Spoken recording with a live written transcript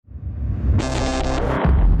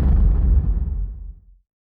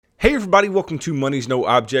Hey everybody, welcome to Money's No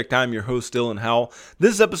Object. I'm your host, Dylan Howell.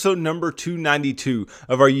 This is episode number 292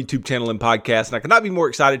 of our YouTube channel and podcast, and I could not be more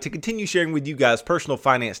excited to continue sharing with you guys personal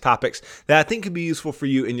finance topics that I think could be useful for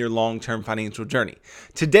you in your long-term financial journey.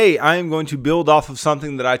 Today, I am going to build off of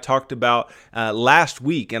something that I talked about last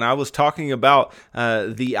week, and I was talking about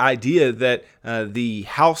the idea that the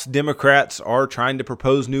House Democrats are trying to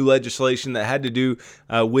propose new legislation that had to do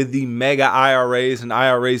with the mega IRAs and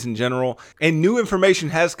IRAs in general, and new information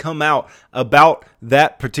has come out about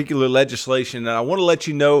that particular legislation, and I want to let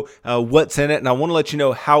you know what's in it, and I want to let you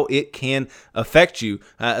know how it can affect you,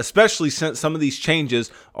 especially since some of these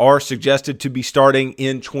changes are suggested to be starting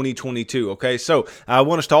in 2022. Okay, so I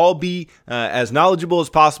want us to all be as knowledgeable as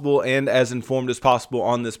possible and as informed as possible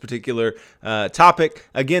on this particular topic.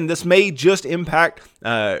 Again, this may just impact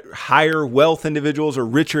higher wealth individuals or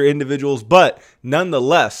richer individuals, but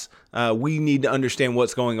nonetheless, we need to understand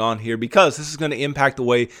what's going on here because this is going to impact the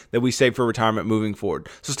way that we save for retirement moving forward.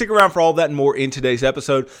 So stick around for all that and more in today's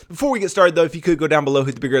episode. Before we get started though, if you could go down below,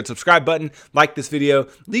 hit the big red subscribe button, like this video,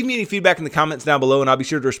 leave me any feedback in the comments down below and I'll be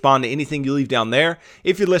sure to respond to anything you leave down there.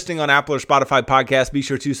 If you're listening on Apple or Spotify podcasts, be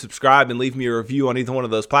sure to subscribe and leave me a review on either one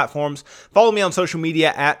of those platforms. Follow me on social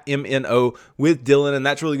media at MNO with Dylan, and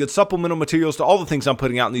that's really good supplemental materials to all the things I'm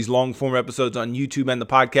putting out in these long form episodes on YouTube and the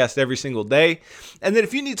podcast every single day. And then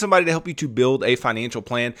if you need somebody to help you to build a financial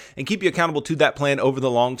plan and keep you accountable to that plan over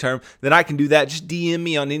the long term, then I can do that. Just DM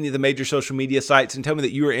me on any of the major social media sites and tell me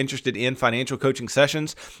that you are interested in financial coaching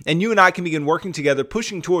sessions, and you and I can begin working together,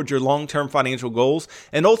 pushing towards your long-term financial goals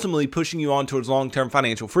and ultimately pushing you on towards long-term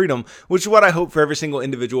financial freedom, which is what I hope for every single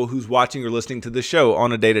individual who's watching or listening to this show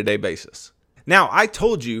on a day-to-day basis. Now, I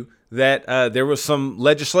told you that there was some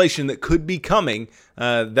legislation that could be coming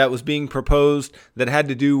that was being proposed that had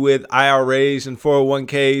to do with IRAs and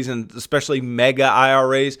 401ks and especially mega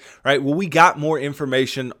IRAs, right? Well, we got more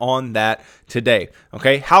information on that today,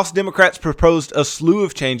 okay? House Democrats proposed a slew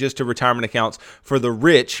of changes to retirement accounts for the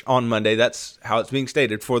rich on Monday. That's how it's being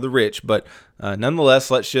stated, for the rich, but nonetheless,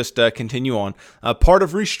 let's just continue on. Part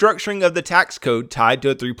of restructuring of the tax code tied to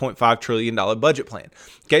a $3.5 trillion budget plan.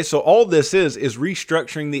 Okay, so all this is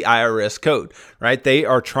restructuring the IRS code, right? They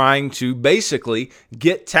are trying to basically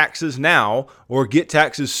get taxes now or get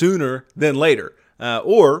taxes sooner than later,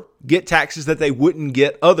 or get taxes that they wouldn't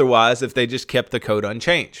get otherwise if they just kept the code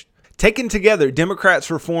unchanged. Taken together, Democrats'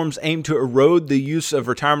 reforms aim to erode the use of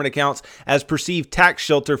retirement accounts as perceived tax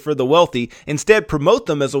shelter for the wealthy, instead promote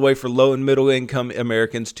them as a way for low and middle income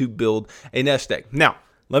Americans to build a nest egg. Now,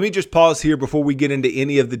 let me just pause here before we get into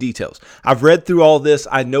any of the details. I've read through all this.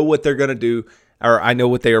 I know what they're going to do, or I know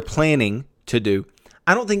what they are planning to do.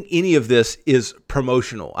 I don't think any of this is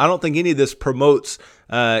promotional. I don't think any of this promotes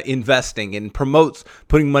investing and promotes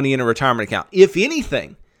putting money in a retirement account. If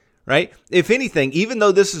anything, right? If anything, even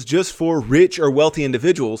though this is just for rich or wealthy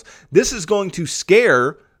individuals, this is going to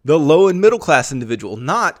scare the low and middle class individual,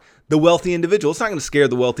 not the wealthy individual. It's not going to scare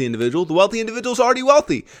the wealthy individual. The wealthy individual is already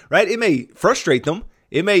wealthy, right? It may frustrate them.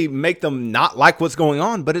 It may make them not like what's going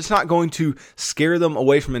on, but it's not going to scare them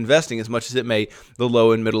away from investing as much as it may the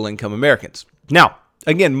low and middle income Americans. Now,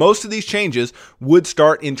 again, most of these changes would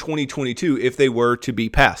start in 2022 if they were to be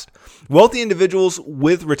passed. Wealthy individuals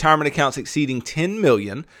with retirement accounts exceeding 10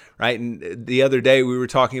 million, right? And the other day we were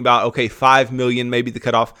talking about, okay, 5 million, maybe the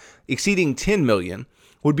cutoff, exceeding 10 million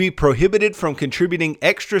would be prohibited from contributing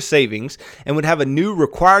extra savings and would have a new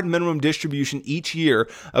required minimum distribution each year,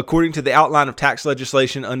 according to the outline of tax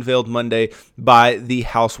legislation unveiled Monday by the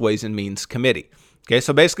House Ways and Means Committee. Okay,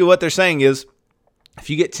 so basically what they're saying is, if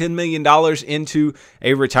you get $10 million into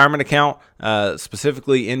a retirement account,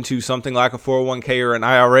 specifically into something like a 401k or an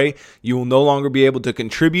IRA, you will no longer be able to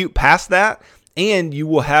contribute past that, and you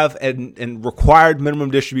will have a required minimum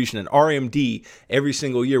distribution, an RMD, every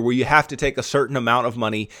single year where you have to take a certain amount of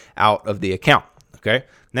money out of the account. Okay,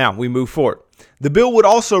 now we move forward. The bill would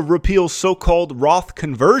also repeal so-called Roth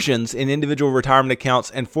conversions in individual retirement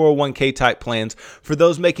accounts and 401k type plans for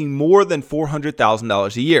those making more than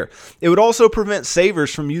 $400,000 a year. It would also prevent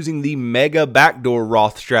savers from using the mega backdoor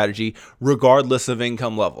Roth strategy regardless of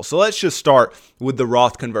income level. So let's just start with the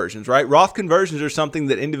Roth conversions, right? Roth conversions are something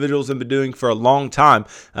that individuals have been doing for a long time,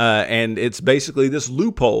 and it's basically this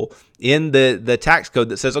loophole in the tax code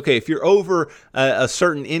that says, okay, if you're over a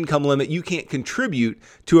certain income limit, you can't contribute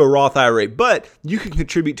to a Roth IRA, but you can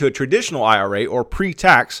contribute to a traditional IRA or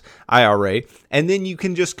pre-tax IRA, and then you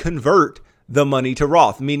can just convert the money to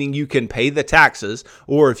Roth, meaning you can pay the taxes,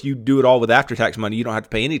 or if you do it all with after-tax money, you don't have to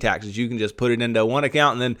pay any taxes. You can just put it into one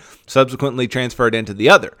account and then subsequently transfer it into the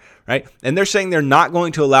other, right? And they're saying they're not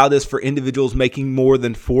going to allow this for individuals making more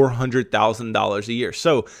than $400,000 a year.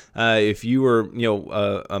 So if you were,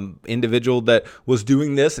 an individual that was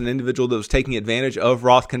doing this, an individual that was taking advantage of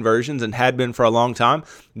Roth conversions and had been for a long time,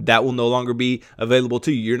 that will no longer be available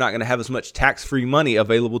to you. You're not going to have as much tax-free money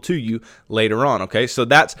available to you later on, okay? So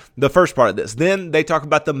that's the first part of this. Then they talk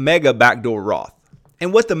about the mega backdoor Roth.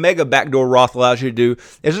 And what the mega backdoor Roth allows you to do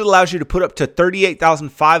is it allows you to put up to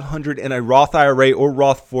 $38,500 in a Roth IRA or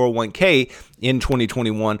Roth 401k in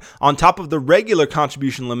 2021 on top of the regular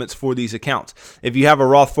contribution limits for these accounts. If you have a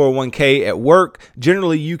Roth 401k at work,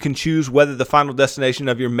 generally you can choose whether the final destination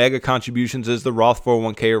of your mega contributions is the Roth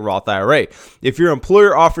 401k or Roth IRA. If your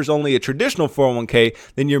employer offers only a traditional 401k,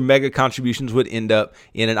 then your mega contributions would end up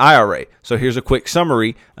in an IRA. So here's a quick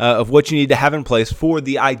summary of what you need to have in place for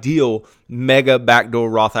the ideal mega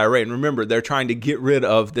backdoor Roth IRA. And remember, they're trying to get rid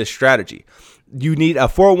of this strategy. You need a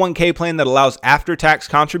 401k plan that allows after-tax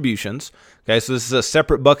contributions. Okay, so this is a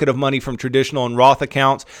separate bucket of money from traditional and Roth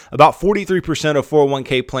accounts. About 43% of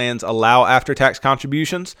 401k plans allow after-tax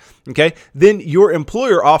contributions. Okay, then your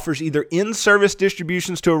employer offers either in-service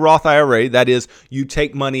distributions to a Roth IRA, that is, you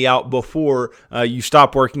take money out before you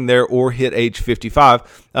stop working there or hit age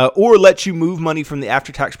 55, or lets you move money from the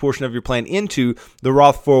after-tax portion of your plan into the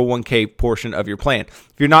Roth 401k portion of your plan.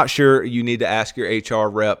 If you're not sure, you need to ask your HR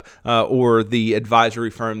rep or the advisory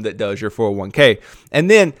firm that does your 401k. And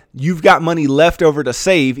then you've got money left over to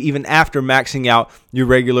save even after maxing out your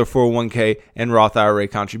regular 401k and Roth IRA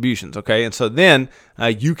contributions, okay? And so then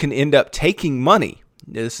you can end up taking money.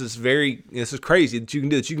 This is crazy that you can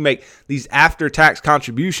do this. You can make these after-tax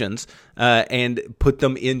contributions and put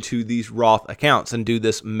them into these Roth accounts and do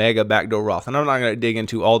this mega backdoor Roth. And I'm not going to dig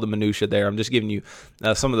into all the minutia there. I'm just giving you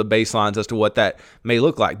some of the baselines as to what that may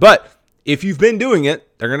look like. But if you've been doing it,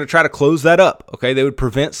 they're going to try to close that up, okay? They would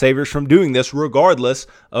prevent savers from doing this regardless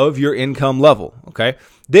of your income level, okay?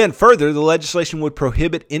 Then further, the legislation would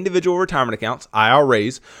prohibit individual retirement accounts,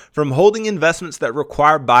 IRAs, from holding investments that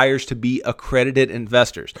require buyers to be accredited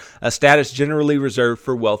investors, a status generally reserved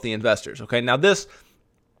for wealthy investors, okay? Now this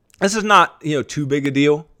is not, too big a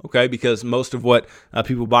deal, okay, because most of what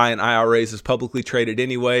people buy in IRAs is publicly traded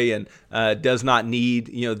anyway and does not need,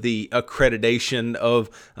 the accreditation of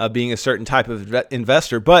being a certain type of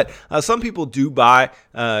investor. But some people do buy,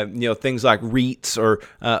 things like REITs or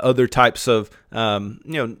other types of,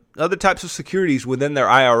 other types of securities within their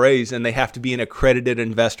IRAs, and they have to be an accredited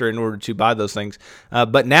investor in order to buy those things.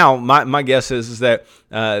 But now my guess is that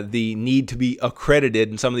the need to be accredited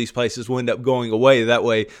in some of these places will end up going away. That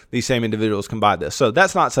way these same individuals can buy this. So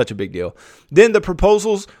that's not such a big deal. Then the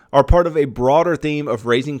proposals are part of a broader theme of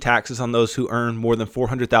raising taxes on those who earn more than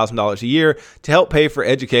 $400,000 a year to help pay for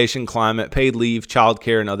education, climate, paid leave,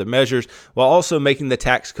 childcare, and other measures, while also making the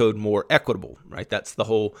tax code more equitable, right? That's the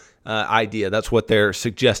whole idea. That's what they're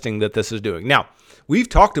suggesting that this is doing. Now, we've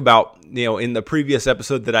talked about, in the previous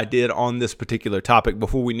episode that I did on this particular topic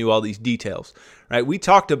before we knew all these details, right? We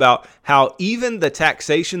talked about how even the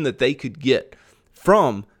taxation that they could get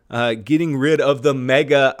from getting rid of the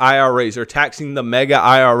mega IRAs or taxing the mega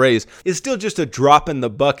IRAs is still just a drop in the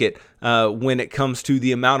bucket when it comes to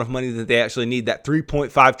the amount of money that they actually need, that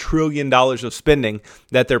 $3.5 trillion of spending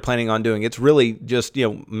that they're planning on doing. It's really just,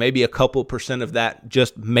 maybe a couple percent of that,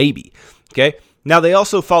 just maybe, okay? Now, they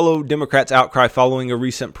also follow Democrats' outcry following a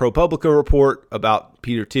recent ProPublica report about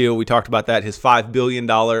Peter Thiel. We talked about that, his $5 billion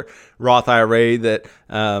Roth IRA that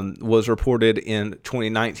was reported in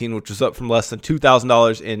 2019, which was up from less than $2,000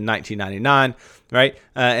 in 1999, right?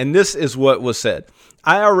 And this is what was said.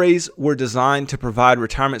 IRAs were designed to provide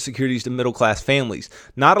retirement securities to middle-class families,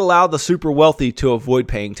 not allow the super wealthy to avoid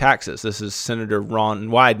paying taxes. This is Senator Ron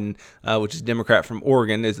Wyden, which is a Democrat from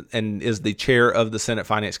Oregon, is the chair of the Senate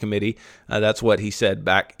Finance Committee. That's what he said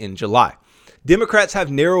back in July. Democrats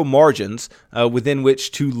have narrow margins within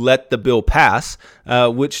which to let the bill pass,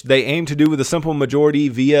 which they aim to do with a simple majority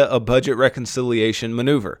via a budget reconciliation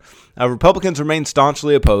maneuver. Republicans remain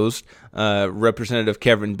staunchly opposed. Representative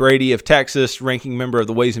Kevin Brady of Texas, ranking member of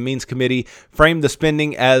the Ways and Means Committee, framed the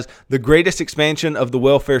spending as the greatest expansion of the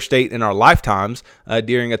welfare state in our lifetimes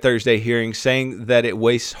during a Thursday hearing, saying that it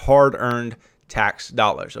wastes hard-earned tax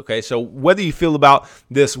dollars. Okay, so whether you feel about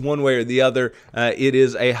this one way or the other, it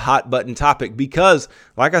is a hot button topic because,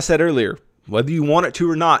 like I said earlier, whether you want it to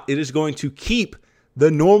or not, it is going to keep the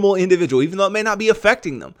normal individual, even though it may not be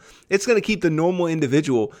affecting them. It's going to keep the normal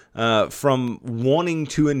individual from wanting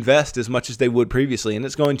to invest as much as they would previously. And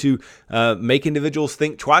it's going to make individuals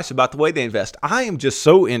think twice about the way they invest. I am just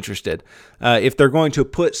so interested if they're going to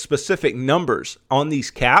put specific numbers on these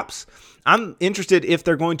caps. I'm interested if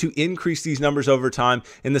they're going to increase these numbers over time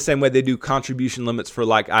in the same way they do contribution limits for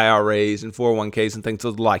like IRAs and 401ks and things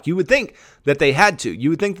of the like. You would think that they had to.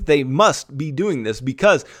 You would think that they must be doing this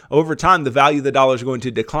because over time, the value of the dollar is going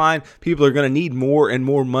to decline. People are going to need more and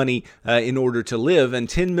more money in order to live. And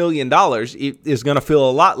 $10 million is going to feel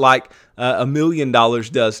a lot like $1 million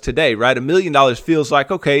does today, right? $1 million feels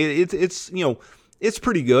like, okay, it's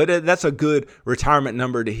pretty good. That's a good retirement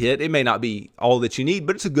number to hit. It may not be all that you need,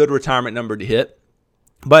 but it's a good retirement number to hit.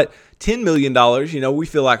 But $10 million, we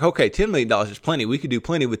feel like, okay, $10 million is plenty. We could do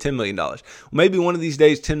plenty with $10 million. Well, maybe one of these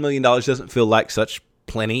days, $10 million doesn't feel like such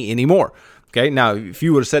plenty anymore. Okay, now if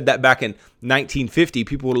you would have said that back in 1950,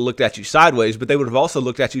 people would have looked at you sideways, but they would have also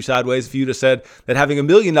looked at you sideways if you'd have said that having $1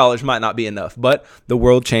 million might not be enough. But the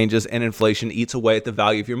world changes and inflation eats away at the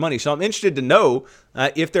value of your money. So I'm interested to know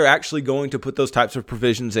if they're actually going to put those types of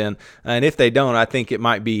provisions in. And if they don't, I think it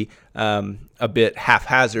might be a bit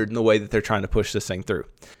haphazard in the way that they're trying to push this thing through.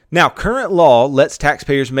 Now, current law lets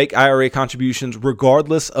taxpayers make IRA contributions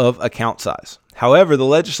regardless of account size. However, the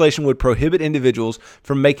legislation would prohibit individuals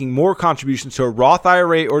from making more contributions to a Roth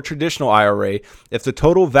IRA or traditional IRA if the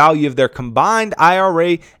total value of their combined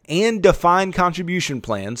IRA and defined contribution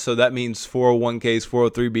plans, so that means 401ks,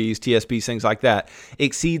 403bs, TSPs, things like that,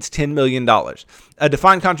 exceeds $10 million. A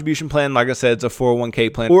defined contribution plan, like I said, is a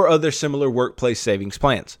 401k plan or other similar workplace savings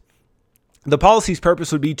plans. The policy's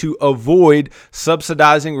purpose would be to avoid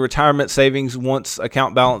subsidizing retirement savings once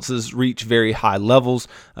account balances reach very high levels,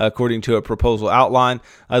 according to a proposal outline.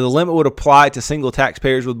 The limit would apply to single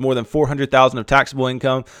taxpayers with more than $400,000 of taxable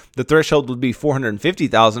income. The threshold would be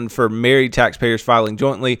 $450,000 for married taxpayers filing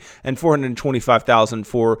jointly and $425,000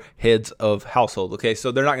 for heads of household. Okay,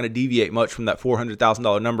 so they're not going to deviate much from that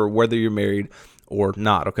 $400,000 number, whether you're married or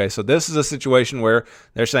not. Okay, so this is a situation where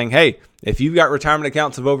they're saying, hey, if you've got retirement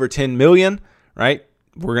accounts of over 10 million, right,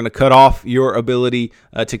 we're going to cut off your ability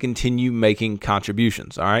to continue making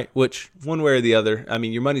contributions. All right, which one way or the other, I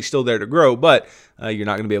mean, your money's still there to grow, but you're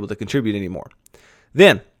not going to be able to contribute anymore.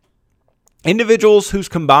 Then, individuals whose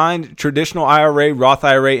combined traditional IRA, Roth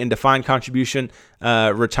IRA, and defined contribution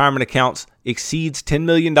retirement accounts exceeds $10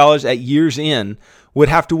 million at year's end would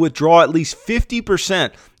have to withdraw at least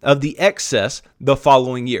 50% of the excess the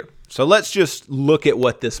following year. So let's just look at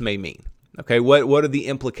what this may mean. Okay, what are the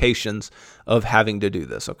implications of having to do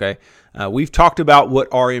this? Okay, we've talked about what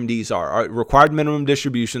RMDs are. Required minimum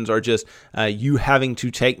distributions are just you having to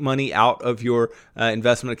take money out of your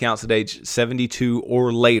investment accounts at age 72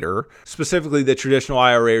 or later, specifically the traditional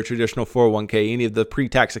IRA or traditional 401k, any of the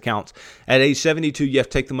pre-tax accounts. At age 72, you have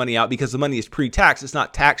to take the money out because the money is pre-tax. It's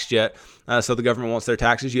not taxed yet. So the government wants their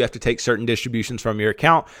taxes. You have to take certain distributions from your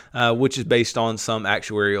account, which is based on some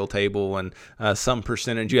actuarial table and some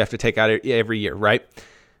percentage you have to take out every year, right?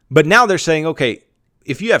 But now they're saying, okay,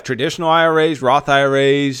 if you have traditional IRAs, Roth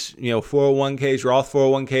IRAs, 401ks, Roth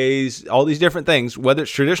 401ks, all these different things, whether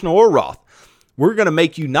it's traditional or Roth, we're going to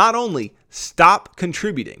make you not only stop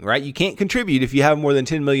contributing, right? You can't contribute if you have more than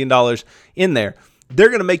 $10 million in there. They're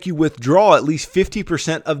going to make you withdraw at least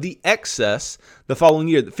 50% of the excess the following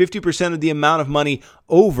year, 50% of the amount of money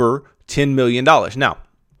over $10 million. Now,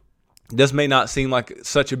 this may not seem like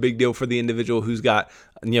such a big deal for the individual who's got,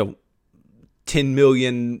 $10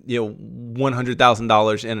 million,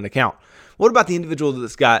 $100,000 in an account. What about the individual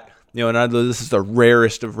that's got, and I know this is the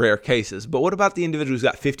rarest of rare cases, but what about the individual who's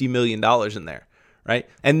got $50 million in there? Right?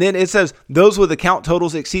 And then it says those with account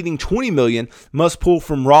totals exceeding 20 million must pull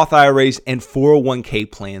from Roth IRAs and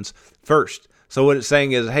 401k plans first. So what it's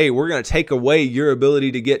saying is, hey, we're going to take away your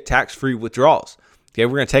ability to get tax-free withdrawals. Okay,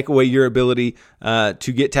 we're going to take away your ability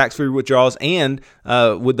to get tax-free withdrawals, and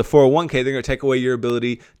with the 401k, they're going to take away your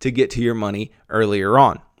ability to get to your money earlier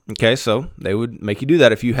on. Okay, so they would make you do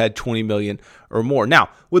that if you had 20 million or more. Now,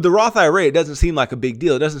 with the Roth IRA, it doesn't seem like a big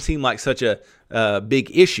deal. It doesn't seem like such a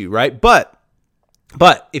big issue, right? But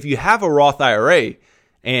if you have a Roth IRA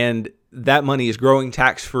and that money is growing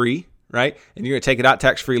tax-free, right, and you're going to take it out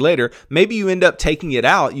tax-free later, maybe you end up taking it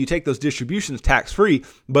out, you take those distributions tax-free,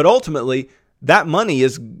 but ultimately that money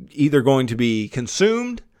is either going to be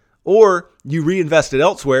consumed or you reinvest it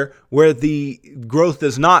elsewhere where the growth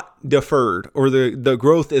is not deferred or the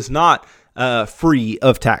growth is not free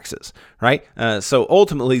of taxes, right? So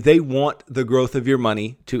ultimately they want the growth of your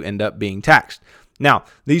money to end up being taxed. Now,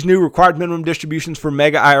 these new required minimum distributions for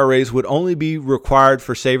mega IRAs would only be required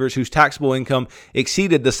for savers whose taxable income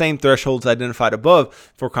exceeded the same thresholds identified above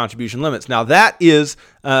for contribution limits. Now, that is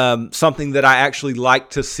something that I actually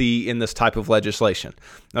like to see in this type of legislation.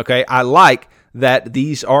 Okay, I like that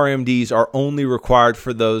these RMDs are only required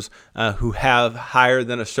for those who have higher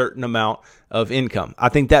than a certain amount of income. I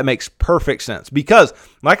think that makes perfect sense because,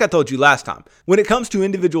 like I told you last time, when it comes to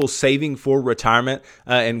individuals saving for retirement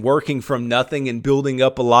and working from nothing and building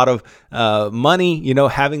up a lot of money,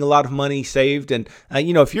 having a lot of money saved, and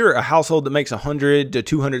if you're a household that makes $100,000 to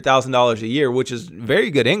 $200,000 a year, which is very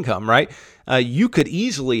good income, right? You could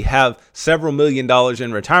easily have several $1,000,000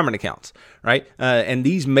 in retirement accounts, right? And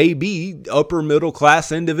these may be upper middle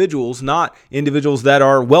class individuals, not individuals that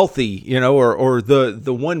are wealthy, or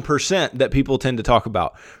the 1% that people tend to talk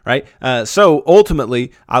about, right? So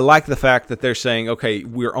ultimately, I like the fact that they're saying, okay,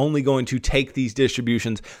 we're only going to take these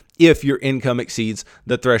distributions if your income exceeds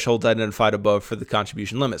the thresholds identified above for the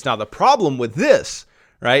contribution limits. Now, the problem with this,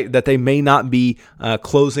 right, that they may not be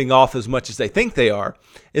closing off as much as they think they are,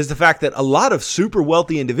 is the fact that a lot of super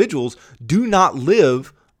wealthy individuals do not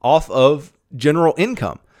live off of general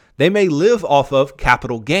income. They may live off of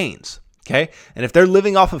capital gains, okay? And if they're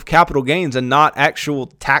living off of capital gains and not actual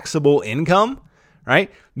taxable income,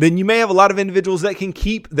 right, then you may have a lot of individuals that can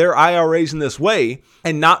keep their IRAs in this way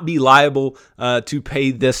and not be liable to pay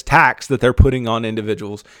this tax that they're putting on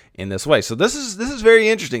individuals in this way. So this is very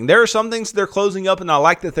interesting. There are some things they're closing up, and I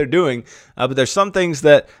like that they're doing, but there's some things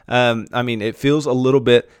that, it feels a little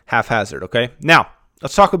bit haphazard, okay? Now,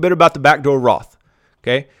 let's talk a bit about the backdoor Roth,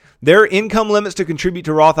 okay? There are income limits to contribute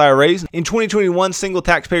to Roth IRAs. In 2021, single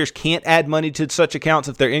taxpayers can't add money to such accounts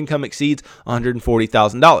if their income exceeds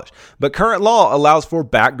 $140,000. But current law allows for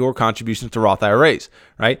backdoor contributions to Roth IRAs,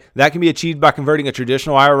 right? That can be achieved by converting a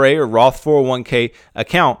traditional IRA or Roth 401k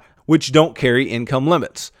account, which don't carry income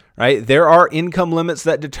limits. Right? There are income limits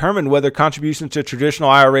that determine whether contributions to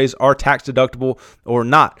traditional IRAs are tax deductible or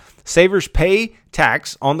not. Savers pay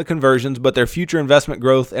tax on the conversions, but their future investment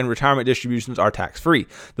growth and retirement distributions are tax-free.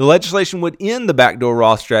 The legislation would end the backdoor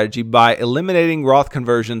Roth strategy by eliminating Roth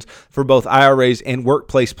conversions for both IRAs and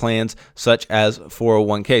workplace plans such as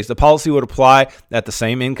 401ks. The policy would apply at the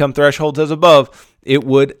same income thresholds as above. It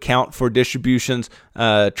would count for distributions,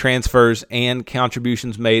 transfers, and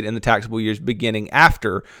contributions made in the taxable years beginning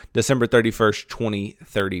after December 31st,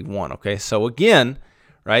 2031. Okay, so again,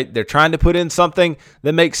 right, they're trying to put in something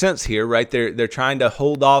that makes sense here, right? They're trying to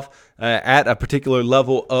hold off at a particular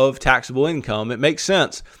level of taxable income. It makes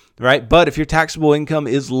sense, right? But if your taxable income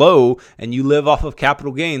is low and you live off of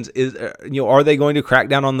capital gains, are they going to crack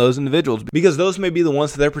down on those individuals? Because those may be the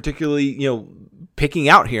ones that they're particularly, picking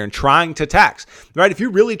out here and trying to tax, right? If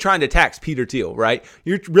you're really trying to tax Peter Thiel, right?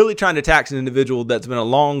 You're really trying to tax an individual that's been a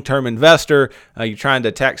long-term investor. You're trying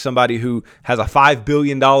to tax somebody who has a $5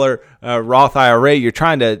 billion Roth IRA. You're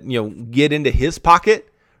trying to, get into his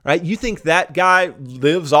pocket, right? You think that guy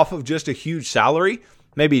lives off of just a huge salary?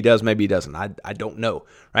 Maybe he does, maybe he doesn't. I don't know,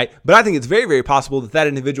 right? But I think it's very, very possible that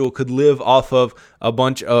individual could live off of a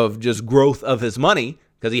bunch of just growth of his money,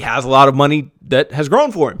 because he has a lot of money that has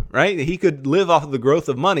grown for him, right? He could live off of the growth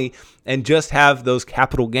of money and just have those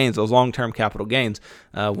capital gains, those long-term capital gains,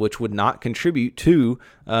 which would not contribute to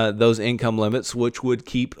those income limits, which would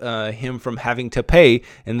keep him from having to pay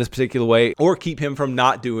in this particular way or keep him from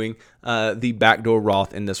not doing the backdoor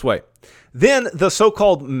Roth in this way. Then the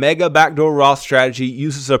so-called mega backdoor Roth strategy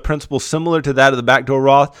uses a principle similar to that of the backdoor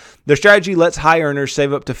Roth. Their strategy lets high earners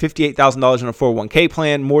save up to $58,000 in a 401k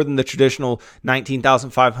plan, more than the traditional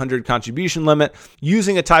 $19,500 contribution limit,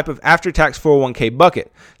 using a type of after-tax 401k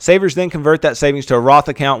bucket. Savers then convert that savings to a Roth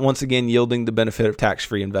account, once again yielding the benefit of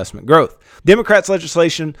tax-free investment growth. Democrats'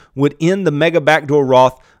 legislation would end the mega backdoor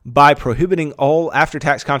Roth by prohibiting all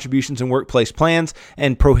after-tax contributions in workplace plans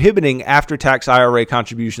and prohibiting after-tax IRA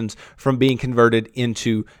contributions from being converted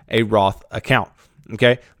into a Roth account.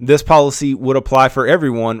 Okay, this policy would apply for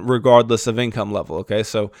everyone regardless of income level. Okay,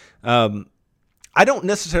 so I don't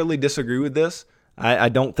necessarily disagree with this. I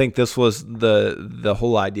don't think this was the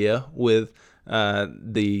whole idea with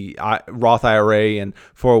the Roth IRA and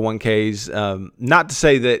 401ks. Not to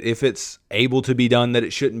say that if it's able to be done that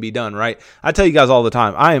it shouldn't be done, right? I tell you guys all the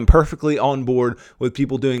time, I am perfectly on board with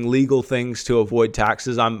people doing legal things to avoid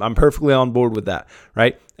taxes. I'm perfectly on board with that,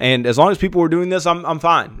 right? And as long as people are doing this, I'm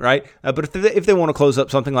fine, right? But if they want to close up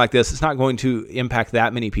something like this, it's not going to impact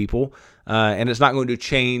that many people. And it's not going to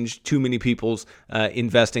change too many people's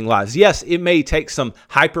investing lives. Yes, it may take some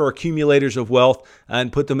hyper accumulators of wealth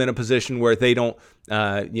and put them in a position where they don't,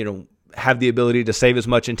 have the ability to save as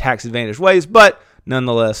much in tax advantage ways. But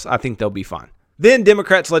nonetheless, I think they'll be fine. Then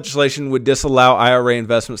Democrats' legislation would disallow IRA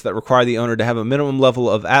investments that require the owner to have a minimum level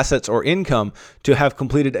of assets or income, to have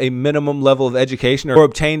completed a minimum level of education, or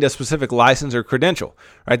obtained a specific license or credential.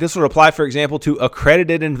 Right? This would apply, for example, to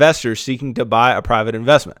accredited investors seeking to buy a private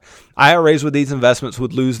investment. IRAs with these investments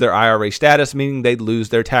would lose their IRA status, meaning they'd lose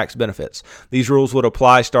their tax benefits. These rules would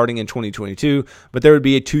apply starting in 2022, but there would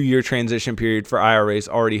be a 2-year transition period for IRAs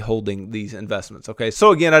already holding these investments. Okay, so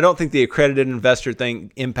again, I don't think the accredited investor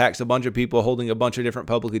thing impacts a bunch of people holding a bunch of different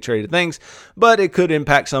publicly traded things, but it could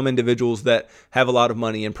impact some individuals that have a lot of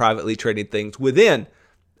money in privately traded things within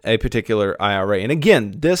a particular IRA. And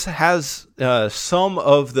again, this has some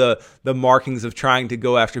of the markings of trying to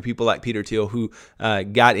go after people like Peter Thiel, who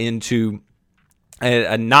got into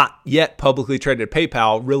a not yet publicly traded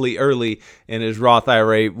PayPal really early in his Roth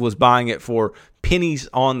IRA, was buying it for pennies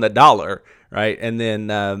on the dollar, right? And then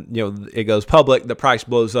it goes public, the price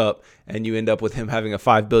blows up, and you end up with him having a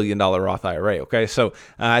 $5 billion Roth IRA. Okay, so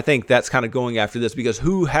I think that's kind of going after this, because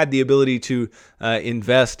who had the ability to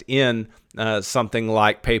invest in something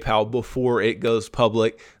like PayPal before it goes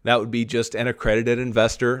public? That would be just an accredited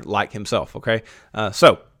investor like himself. Okay,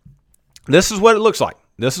 so this is what it looks like.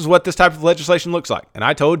 This is what this type of legislation looks like. And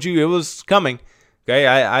I told you it was coming.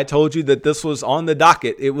 Okay, I told you that this was on the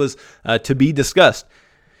docket. It was to be discussed.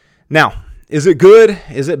 Now, is it good?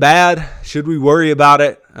 Is it bad? Should we worry about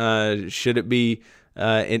it? Should it be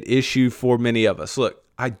an issue for many of us? Look,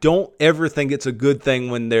 I don't ever think it's a good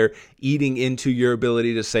thing when they're eating into your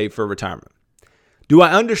ability to save for retirement. Do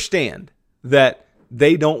I understand that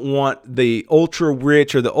they don't want the ultra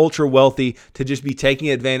rich or the ultra wealthy to just be taking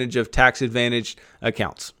advantage of tax advantaged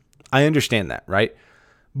accounts? I understand that, right?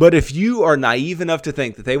 But if you are naive enough to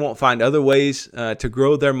think that they won't find other ways to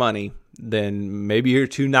grow their money, then maybe you're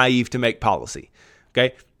too naive to make policy.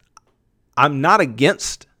 Okay, I'm not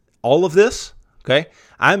against all of this. Okay,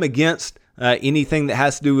 I'm against anything that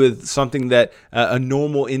has to do with something that a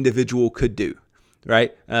normal individual could do,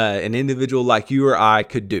 right? An individual like you or I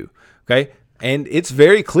could do. Okay, and it's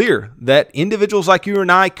very clear that individuals like you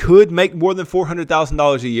and I could make more than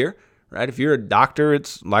 $400,000 a year. Right? If you're a doctor,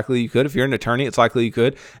 it's likely you could. If you're an attorney, it's likely you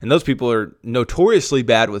could. And those people are notoriously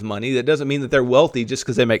bad with money. That doesn't mean that they're wealthy just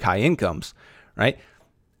because they make high incomes, right?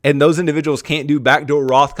 And those individuals can't do backdoor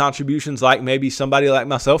Roth contributions like maybe somebody like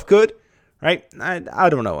myself could, right? I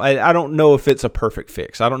don't know. I don't know if it's a perfect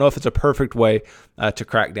fix. I don't know if it's a perfect way to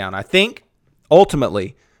crack down. I think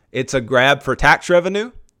ultimately it's a grab for tax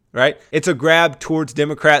revenue. Right? It's a grab towards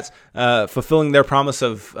Democrats fulfilling their promise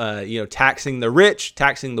of taxing the rich,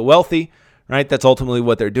 taxing the wealthy. Right? That's ultimately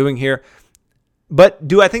what they're doing here. But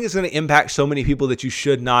do I think it's going to impact so many people that you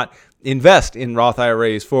should not invest in Roth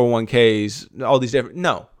IRAs, 401ks, all these different?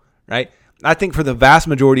 No. Right? I think for the vast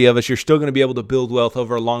majority of us, you're still going to be able to build wealth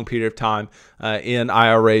over a long period of time in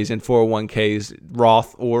IRAs and 401ks,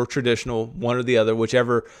 Roth or traditional, one or the other,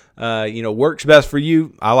 whichever works best for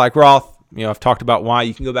you. I like Roth. I've talked about why.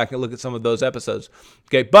 You can go back and look at some of those episodes.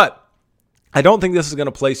 Okay, but I don't think this is going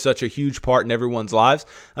to play such a huge part in everyone's lives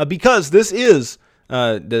because this is,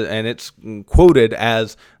 and it's quoted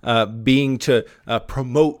as being to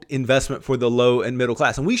promote investment for the low and middle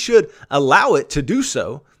class. And we should allow it to do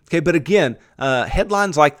so. Okay, but again,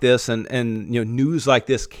 headlines like this and news like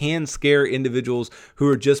this can scare individuals who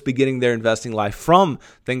are just beginning their investing life from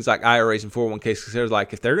things like IRAs and 401ks. Because they're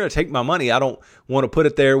like, if they're going to take my money, I don't want to put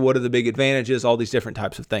it there. What are the big advantages? All these different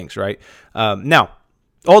types of things, right? Now,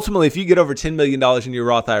 ultimately, if you get over $10 million in your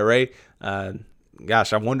Roth IRA,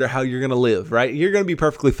 gosh, I wonder how you're going to live, right? You're going to be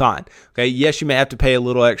perfectly fine. Okay. Yes, you may have to pay a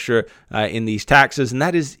little extra in these taxes, and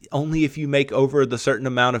that is only if you make over the certain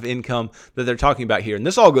amount of income that they're talking about here. And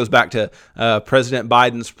this all goes back to President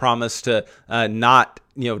Biden's promise to not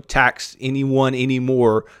tax anyone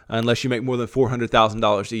anymore unless you make more than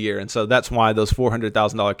 $400,000 a year. And so that's why those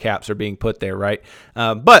 $400,000 caps are being put there, right?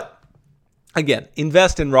 But again,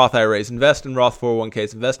 invest in Roth IRAs, invest in Roth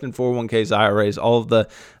 401ks, invest in 401ks, IRAs, all of the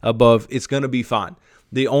above. It's going to be fine.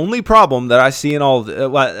 The only problem that I see in all of this,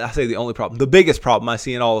 the biggest problem I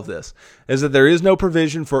see in all of this is that there is no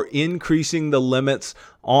provision for increasing the limits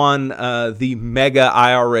on the mega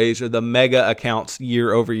IRAs or the mega accounts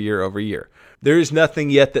year over year over year. There is nothing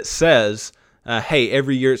yet that says, hey,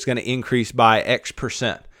 every year it's going to increase by X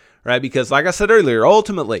percent, right? Because like I said earlier,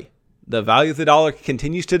 ultimately, the value of the dollar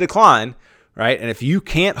continues to decline. Right. And if you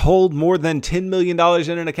can't hold more than $10 million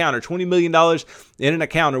in an account or $20 million in an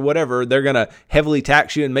account or whatever, they're going to heavily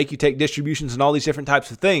tax you and make you take distributions and all these different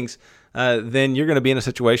types of things. Then you're going to be in a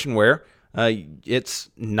situation where it's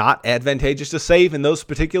not advantageous to save in those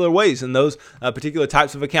particular ways, in those particular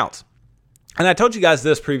types of accounts. And I told you guys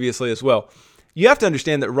this previously as well. you have to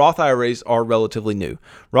understand that Roth IRAs are relatively new.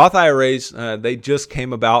 Roth IRAs, they just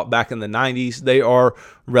came about back in the 90s. They are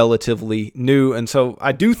relatively new. And so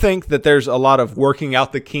I do think that there's a lot of working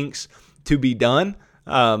out the kinks to be done.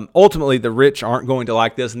 Ultimately, the rich aren't going to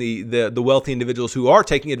like this, and the wealthy individuals who are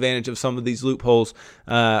taking advantage of some of these loopholes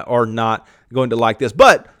are not going to like this.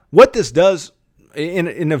 But what this does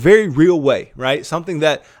in a very real way, right? Something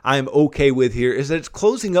that I am okay with here is that it's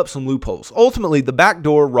closing up some loopholes. Ultimately, the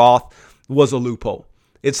backdoor Roth was a loophole.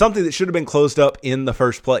 It's something that should have been closed up in the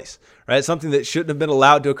first place, right? It's something that shouldn't have been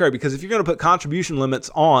allowed to occur, because if you're going to put contribution limits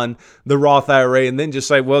on the Roth IRA and then just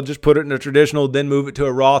say, well, just put it in a traditional, then move it to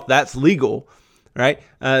a Roth, that's legal, right?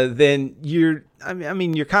 Then you're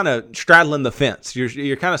kind of straddling the fence.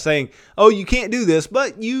 You're kind of saying, oh, you can't do this,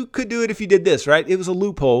 but you could do it if you did this, right? It was a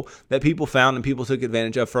loophole that people found and people took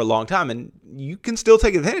advantage of for a long time. And you can still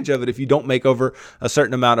take advantage of it if you don't make over a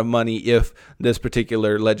certain amount of money if this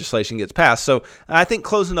particular legislation gets passed. So I think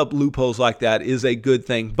closing up loopholes like that is a good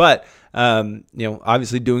thing. But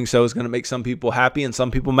obviously doing so is going to make some people happy and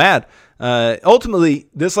some people mad. Ultimately,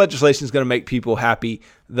 this legislation is going to make people happy,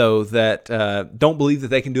 though, that don't believe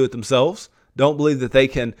that they can do it themselves. Don't believe that they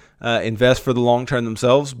can invest for the long term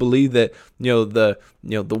themselves. Believe that the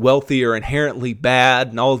wealthy are inherently bad,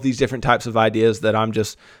 and all of these different types of ideas that I'm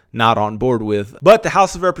just not on board with. But the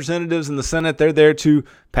House of Representatives and the Senate, they're there to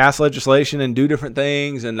pass legislation and do different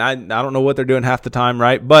things, and I don't know what they're doing half the time,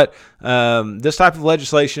 right? But this type of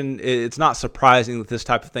legislation, it's not surprising that this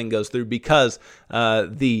type of thing goes through, because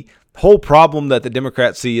the whole problem that the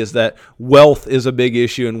Democrats see is that wealth is a big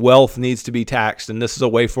issue and wealth needs to be taxed, and this is a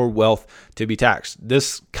way for wealth to be taxed.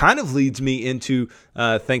 This kind of leads me into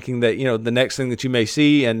thinking that the next thing that you may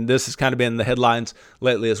see, and this has kind of been in the headlines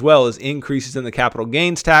lately as well, is increases in the capital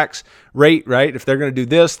gains tax rate, right? If they're going to do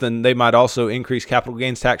this, then they might also increase capital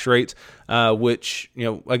gains tax rates, which,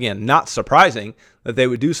 again, not surprising that they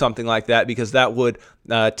would do something like that, because that would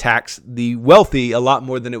tax the wealthy a lot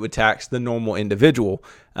more than it would tax the normal individual.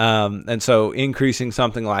 And so increasing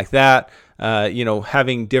something like that,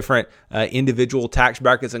 having different individual tax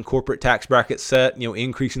brackets and corporate tax brackets set,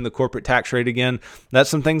 increasing the corporate tax rate again, that's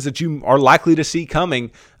some things that you are likely to see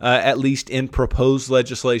coming, at least in proposed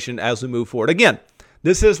legislation as we move forward. Again,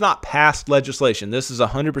 this is not passed legislation. This is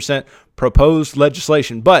 100% proposed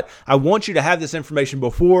legislation, but I want you to have this information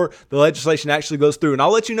before the legislation actually goes through. And I'll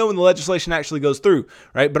let you know when the legislation actually goes through,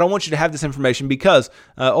 right? But I want you to have this information because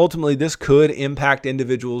ultimately this could impact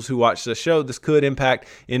individuals who watch this show. This could impact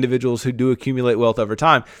individuals who do accumulate wealth over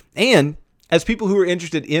time. And as people who are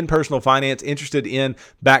interested in personal finance, interested in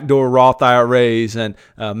backdoor Roth IRAs and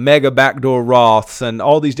mega backdoor Roths and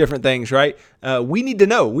all these different things, right? We need to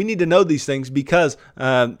know. We need to know these things because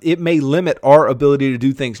it may limit our ability to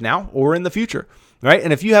do things now or in the future, right?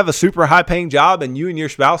 And if you have a super high paying job and you and your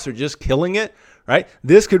spouse are just killing it, right?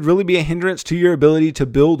 This could really be a hindrance to your ability to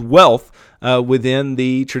build wealth within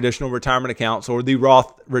the traditional retirement accounts or the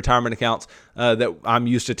Roth retirement accounts that I'm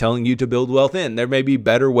used to telling you to build wealth in. There may be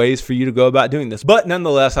better ways for you to go about doing this. But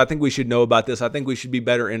nonetheless, I think we should know about this. I think we should be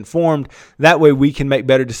better informed. That way we can make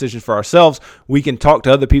better decisions for ourselves. We can talk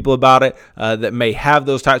to other people about it that may have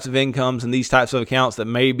those types of incomes and these types of accounts that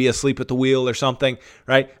may be asleep at the wheel or something,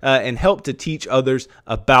 right? And help to teach others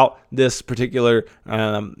about this particular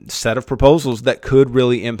set of proposals that could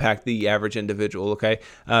really impact the average individual, okay?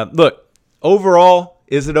 Look, overall,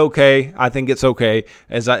 is it okay? I think it's okay.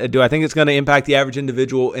 Do I think it's going to impact the average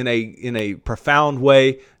individual in a profound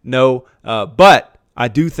way? No. But I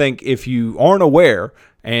do think if you aren't aware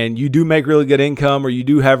and you do make really good income or you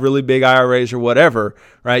do have really big IRAs or whatever,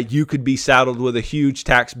 right, you could be saddled with a huge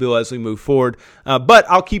tax bill as we move forward. But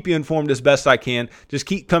I'll keep you informed as best I can. Just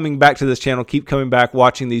keep coming back to this channel. Keep coming back,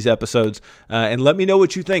 watching these episodes, and let me know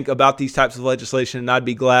what you think about these types of legislation. And I'd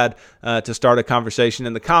be glad to start a conversation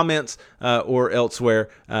in the comments or elsewhere,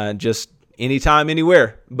 just anytime,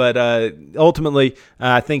 anywhere. But ultimately,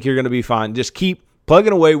 I think you're going to be fine. Just keep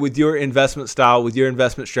plugging away with your investment style, with your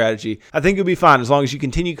investment strategy. I think you'll be fine as long as you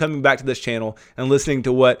continue coming back to this channel and listening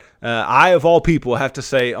to what I, of all people, have to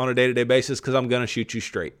say on a day-to-day basis, because I'm going to shoot you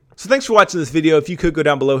straight. So thanks for watching this video. If you could go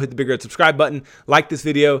down below, hit the big red subscribe button, like this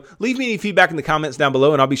video, leave me any feedback in the comments down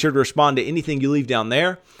below, and I'll be sure to respond to anything you leave down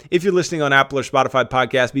there. If you're listening on Apple or Spotify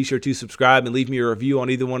podcast, be sure to subscribe and leave me a review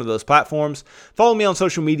on either one of those platforms. Follow me on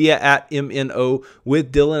social media at MNO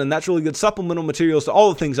with Dylan, and that's really good supplemental materials to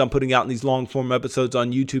all the things I'm putting out in these long-form episodes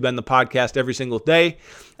on YouTube and the podcast every single day.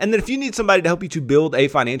 And then if you need somebody to help you to build a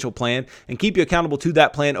financial plan and keep you accountable to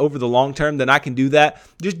that plan over the long term, then I can do that.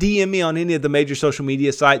 Just DM me on any of the major social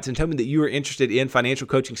media sites and tell me that you are interested in financial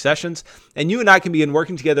coaching sessions, and you and I can begin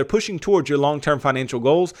working together, pushing towards your long-term financial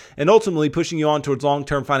goals and ultimately pushing you on towards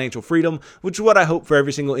long-term financial freedom, which is what I hope for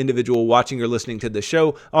every single individual watching or listening to this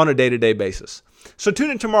show on a day-to-day basis. So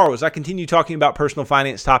tune in tomorrow as I continue talking about personal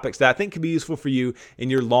finance topics that I think could be useful for you in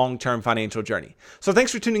your long-term financial journey. So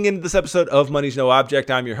thanks for tuning into this episode of Money's No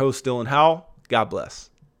Object. I'm your host, Dylan Howell. God bless.